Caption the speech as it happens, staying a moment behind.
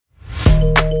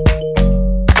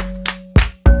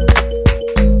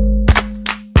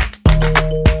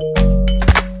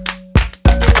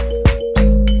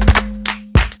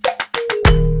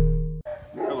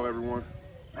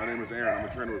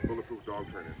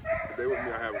Today with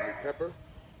me, I have with me Pepper.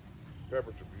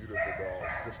 Pepper's a beautiful dog.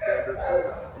 She's a standard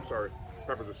poodle. I'm sorry,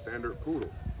 Pepper's a standard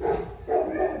poodle.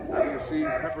 As you can see,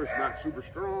 Pepper's not super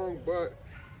strong, but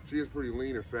she is pretty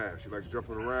lean and fast. She likes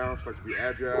jumping around. She likes to be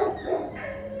agile.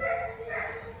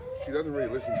 She doesn't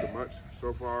really listen to much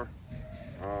so far.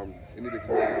 Any of the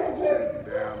community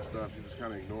sitting down and stuff, she's just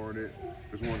kind of ignoring it.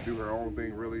 Just want to do her own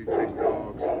thing, really, chase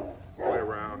dogs, play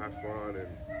around, have fun, and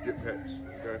get pets,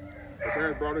 okay? Her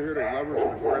parents brought her here, they love her,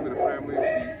 she's a friend of the family,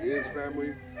 she is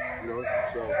family, you know,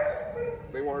 so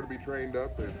they want her to be trained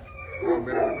up and well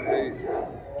better to behave.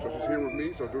 So she's here with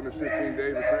me, so during this 15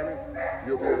 days of training,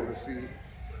 you'll be able to see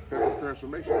Pepper's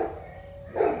transformation.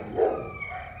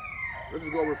 Let's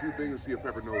just go over a few things and see if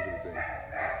Pepper knows anything.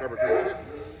 Pepper, can you sit?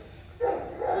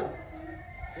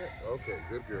 Okay,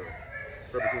 good girl.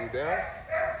 Pepper, can you down?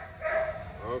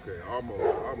 Okay, almost.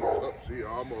 Oh, see,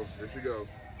 almost. Here she goes.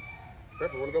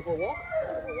 Pepper, wanna go for a walk?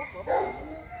 Come on.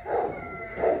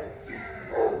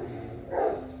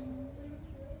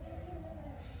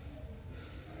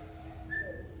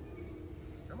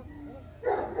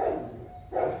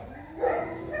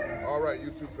 All right,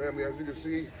 YouTube family, as you can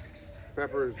see,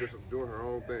 Pepper is just doing her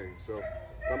own thing. So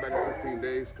come back in 15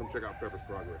 days, come check out Pepper's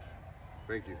progress.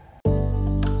 Thank you.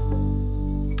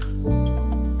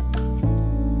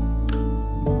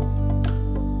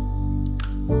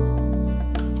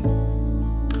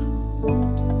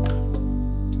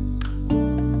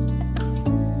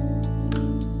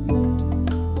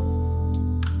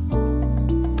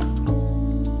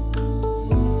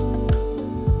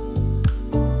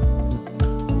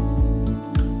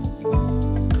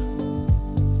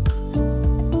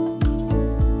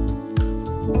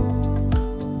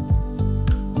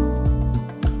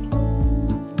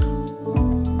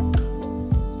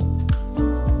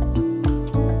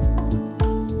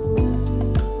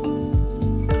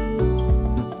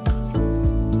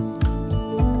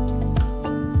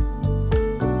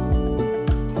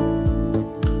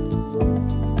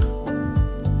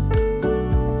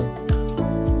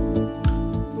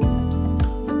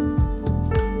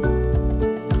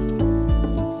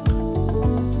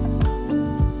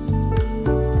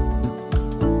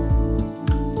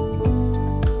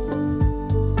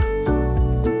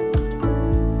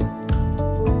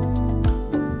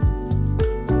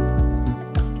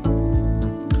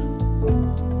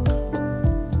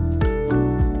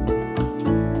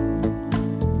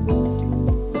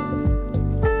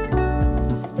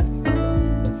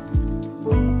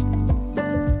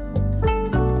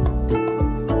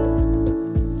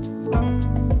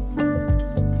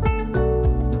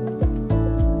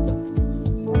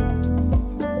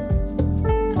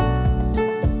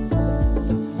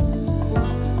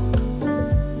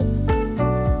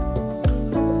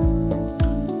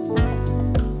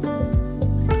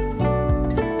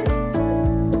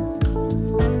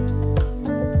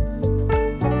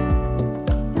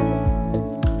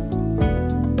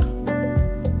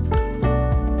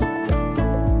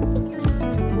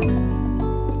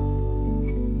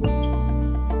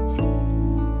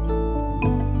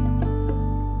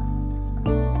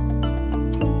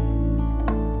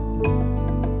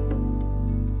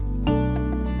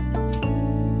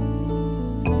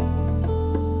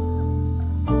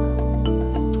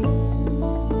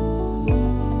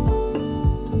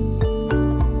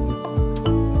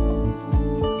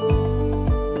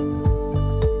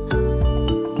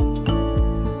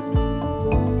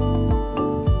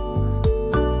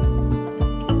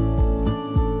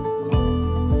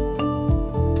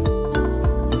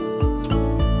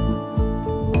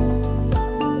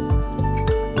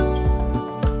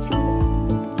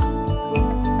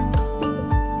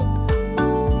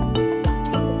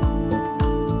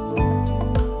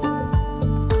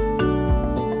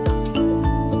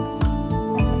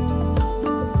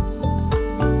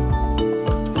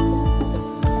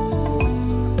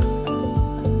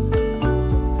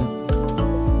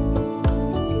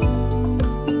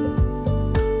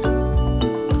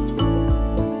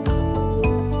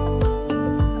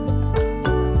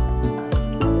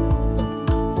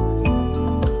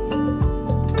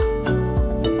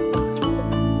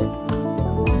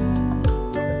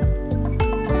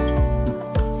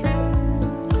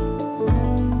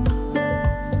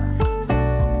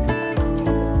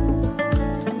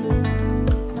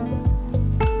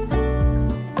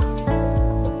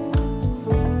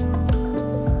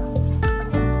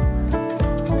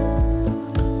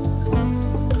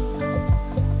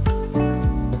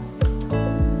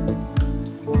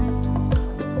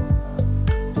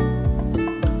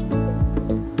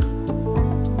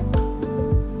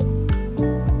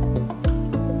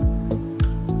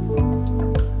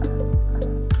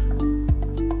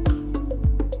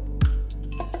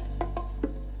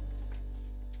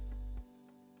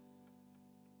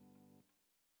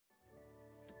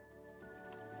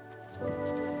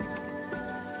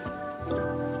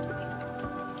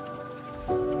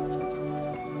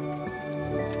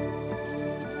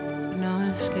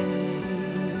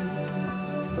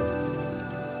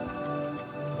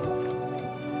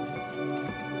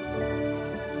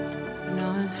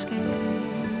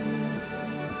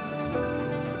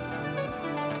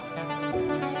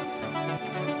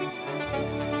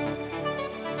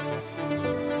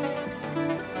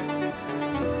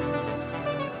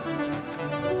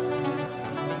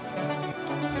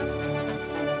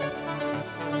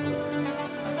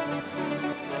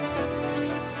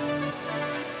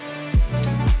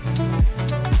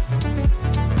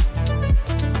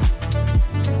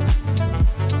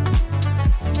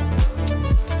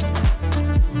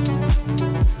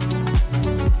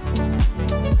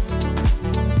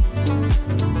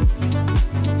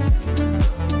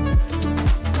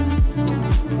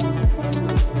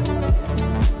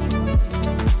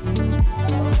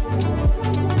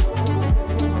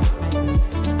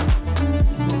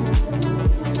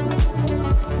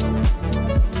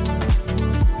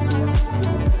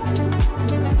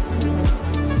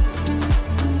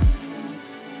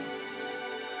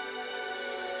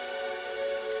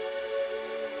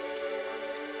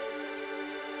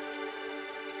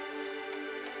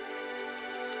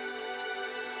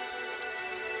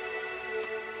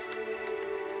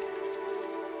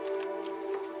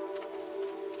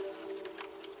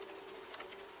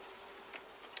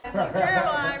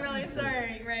 Terrible, I'm really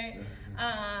sorry, right?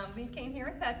 We came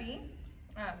here with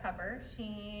Pepper.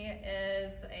 She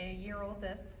is a year-old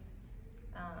this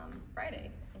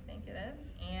Friday, I think it is.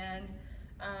 And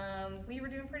we were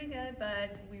doing pretty good,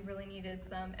 but we really needed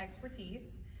some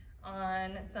expertise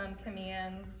on some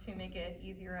commands to make it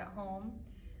easier at home.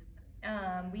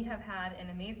 We have had an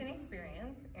amazing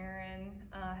experience. Erin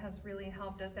has really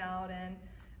helped us out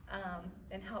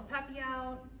and helped Peppy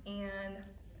out, and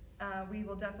we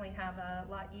will definitely have a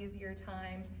lot easier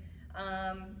time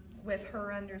with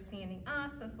her understanding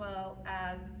us as well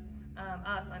as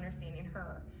us understanding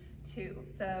her too.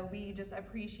 So we just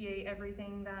appreciate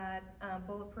everything that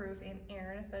Bulletproof and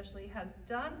Erin especially has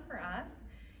done for us,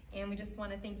 and we just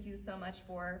want to thank you so much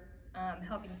for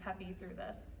helping Peppy through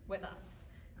this with us.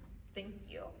 Thank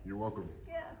you. You're welcome.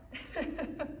 Yeah.